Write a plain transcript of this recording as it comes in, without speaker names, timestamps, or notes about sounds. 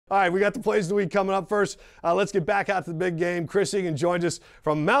All right, we got the plays of the week coming up first. Let's get back out to the big game. Chris Egan joins us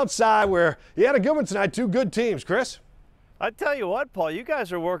from Mount Si, where he had a good one tonight. Two good teams. Chris? I tell you what, Paul, you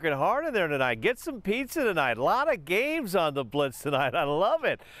guys are working hard in there tonight. Get some pizza tonight. A lot of games on the Blitz tonight. I love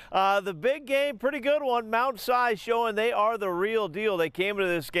it. The big game, pretty good one. Mount Si showing they are the real deal. They came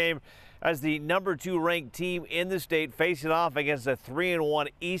into this game as the #2 ranked team in the state, facing off against a 3-1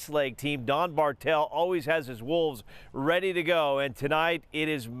 Eastlake team. Don Bartell always has his Wolves ready to go, and tonight it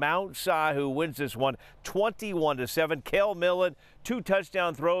is Mount Si who wins this one 21-7. Cale Millen, 2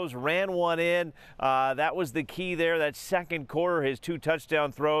 touchdown throws, ran one in. That was the key there, that second quarter, his 2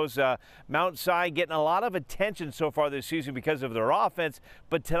 touchdown throws. Mount Si getting a lot of attention so far this season because of their offense,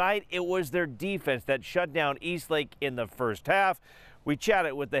 but tonight it was their defense that shut down Eastlake in the first half. We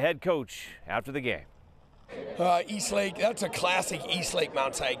chatted with the head coach after the game. Eastlake, that's a classic Eastlake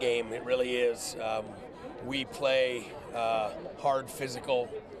Mount Si game. It really is. We play hard, physical,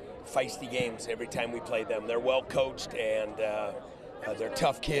 feisty games every time we play them. They're well coached, and they're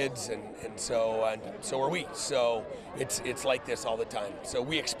tough kids, and so are we. So it's like this all the time. So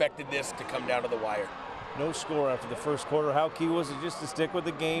we expected this to come down to the wire. No score after the first quarter. How key was it just to stick with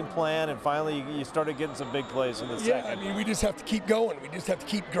the game plan, and finally you started getting some big plays in the second? Yeah, I mean, we just have to keep going. We just have to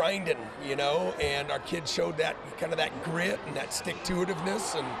keep grinding, you know, and our kids showed that kind of that grit and that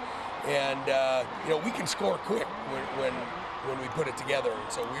stick-to-itiveness, and you know, we can score quick when we put it together. And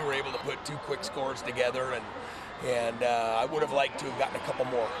so we were able to put 2 quick scores together, and I would have liked to have gotten a couple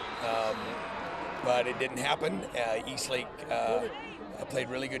more, but it didn't happen. Eastlake played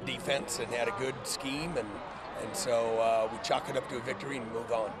really good defense and had a good scheme, and so we chalk it up to a victory and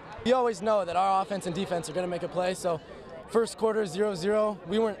move on. You always know that our offense and defense are going to make a play. So first quarter 0-0,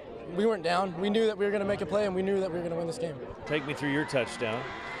 we weren't down. We knew that we were going to make a play, and we knew that we were going to win this game. Take me through your touchdown.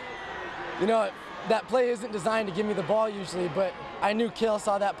 You know, that play isn't designed to give me the ball usually, but I knew Cale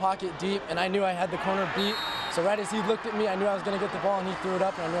saw that pocket deep, and I knew I had the corner beat. So right as he looked at me, I knew I was going to get the ball, and he threw it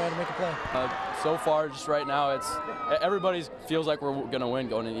up, and I knew I had to make a play. So far, just right now, everybody feels like we're going to win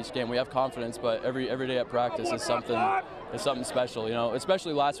going into each game. We have confidence, but every day at practice is something special. You know,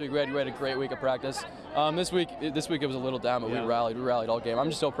 especially last week we had a great week of practice. This week it was a little down, but we rallied all game. I'm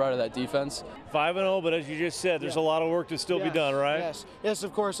just so proud of that defense. 5-0, but as you just said, there's a lot of work to still be done, right? Yes,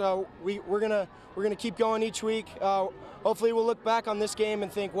 of course. We're gonna keep going each week. Hopefully, we'll look back on this game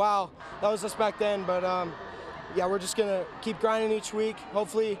and think, wow, that was us back then. But yeah, we're just gonna keep grinding each week.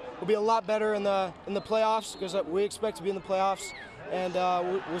 Hopefully, we'll be a lot better in the playoffs, because we expect to be in the playoffs, and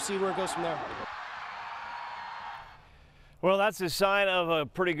we'll see where it goes from there. Well, that's a sign of a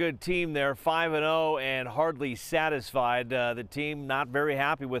pretty good team there, 5-0 and hardly satisfied. The team not very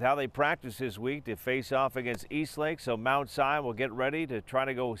happy with how they practiced this week to face off against Eastlake. So Mount Si will get ready to try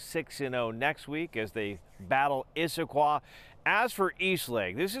to go 6-0 next week as they battle Issaquah. As for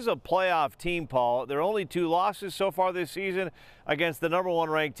Eastlake, this is a playoff team, Paul. There are only 2 losses so far this season against the #1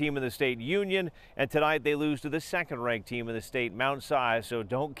 ranked team in the state, Union, and tonight they lose to the 2nd ranked team in the state, Mount Si. So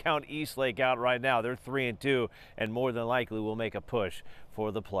don't count Eastlake out right now. They're 3-2 and more than likely will make a push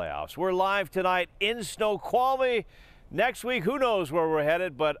for the playoffs. We're live tonight in Snoqualmie. Next week, who knows where we're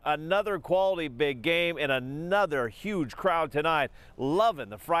headed, but another quality big game and another huge crowd tonight. Loving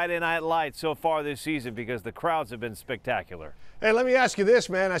the Friday Night Lights so far this season because the crowds have been spectacular. Hey, let me ask you this,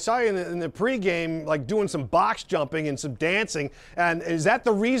 man. I saw you in the pregame, like doing some box jumping and some dancing. And is that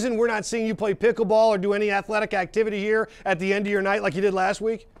the reason we're not seeing you play pickleball or do any athletic activity here at the end of your night like you did last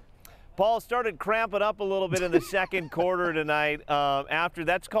week? Paul started cramping up a little bit in the second quarter tonight. After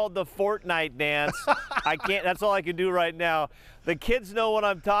that's called the Fortnite dance. I can't. That's all I can do right now. The kids know what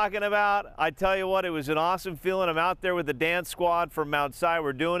I'm talking about. I tell you what, it was an awesome feeling. I'm out there with the dance squad from Mount Si.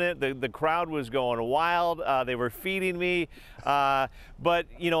 We're doing it. The crowd was going wild. They were feeding me. But,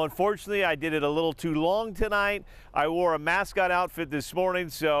 you know, unfortunately, I did it a little too long tonight. I wore a mascot outfit this morning,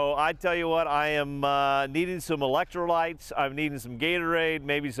 so I tell you what, I am needing some electrolytes. I'm needing some Gatorade,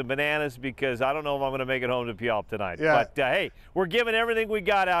 maybe some bananas, because I don't know if I'm going to make it home to Puyallup tonight. Yeah. But, hey, we're giving everything we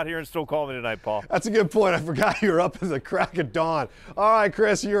got out here in Snoqualmie tonight, Paul. That's a good point. I forgot you were up at the crack of dawn. All right,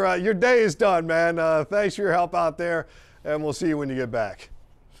 Chris, your day is done, man. Thanks for your help out there, and we'll see you when you get back.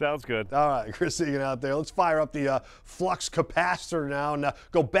 Sounds good. All right, Chris Egan out there. Let's fire up the flux capacitor now and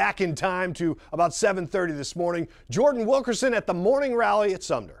go back in time to about 7:30 this morning. Jordan Wilkerson at the morning rally at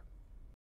Sumner.